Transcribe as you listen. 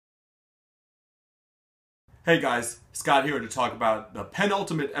Hey guys, Scott here to talk about the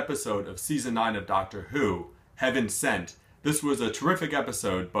penultimate episode of Season 9 of Doctor Who, Heaven Sent. This was a terrific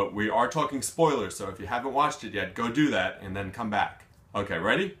episode, but we are talking spoilers, so if you haven't watched it yet, go do that and then come back. Okay,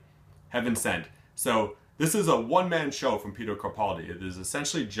 ready? Heaven Sent. So, this is a one-man show from Peter Capaldi. It is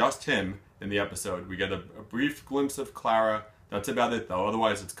essentially just him in the episode. We get a brief glimpse of Clara. That's about it, though.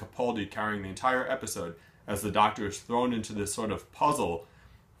 Otherwise, it's Capaldi carrying the entire episode as the Doctor is thrown into this sort of puzzle,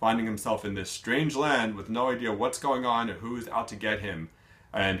 finding himself in this strange land with no idea what's going on or who is out to get him.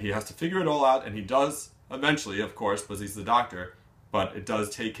 And he has to figure it all out, and he does eventually, of course, because he's the Doctor, but it does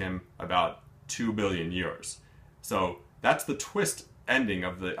take him about 2 billion years. So that's the twist ending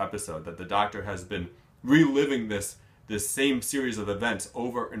of the episode, that the Doctor has been reliving this same series of events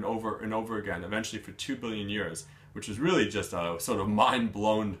over and over and over again, eventually for 2 billion years, which is really just a sort of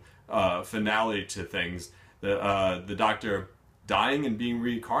mind-blown finale to things. The Doctor dying and being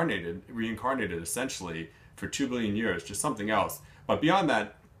reincarnated essentially for 2 billion years, just something else. But beyond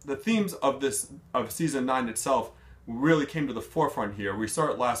that, the themes of season 9 itself really came to the forefront here. We saw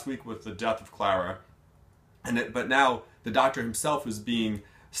it last week with the death of Clara, but now the Doctor himself is being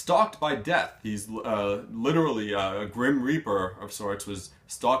stalked by death. He's literally a grim reaper of sorts was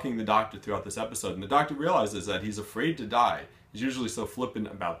stalking the Doctor throughout this episode, and the Doctor realizes that he's afraid to die. He's usually so flippant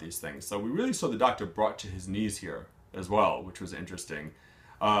about these things. So we really saw the Doctor brought to his knees here as well, which was interesting.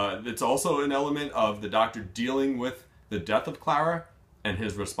 It's also an element of the Doctor dealing with the death of Clara and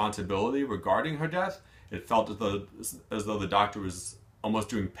his responsibility regarding her death. It felt as though the Doctor was almost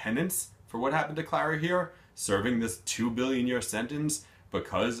doing penance for what happened to Clara here, serving this 2 billion year sentence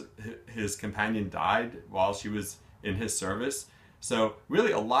because his companion died while she was in his service. So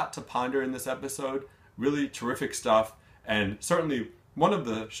really a lot to ponder in this episode, really terrific stuff, and certainly one of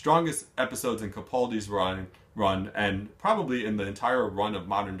the strongest episodes in Capaldi's run, and probably in the entire run of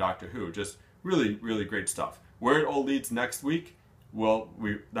modern Doctor Who. Just really, really great stuff. Where it all leads next week, well,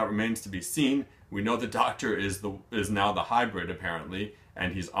 that remains to be seen. We know the Doctor is now the hybrid, apparently,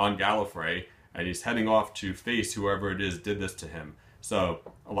 and he's on Gallifrey, and he's heading off to face whoever it is did this to him. So,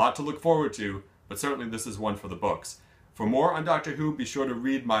 a lot to look forward to, but certainly this is one for the books. For more on Doctor Who, be sure to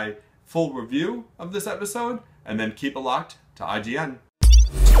read my full review of this episode, and then keep it locked to IGN.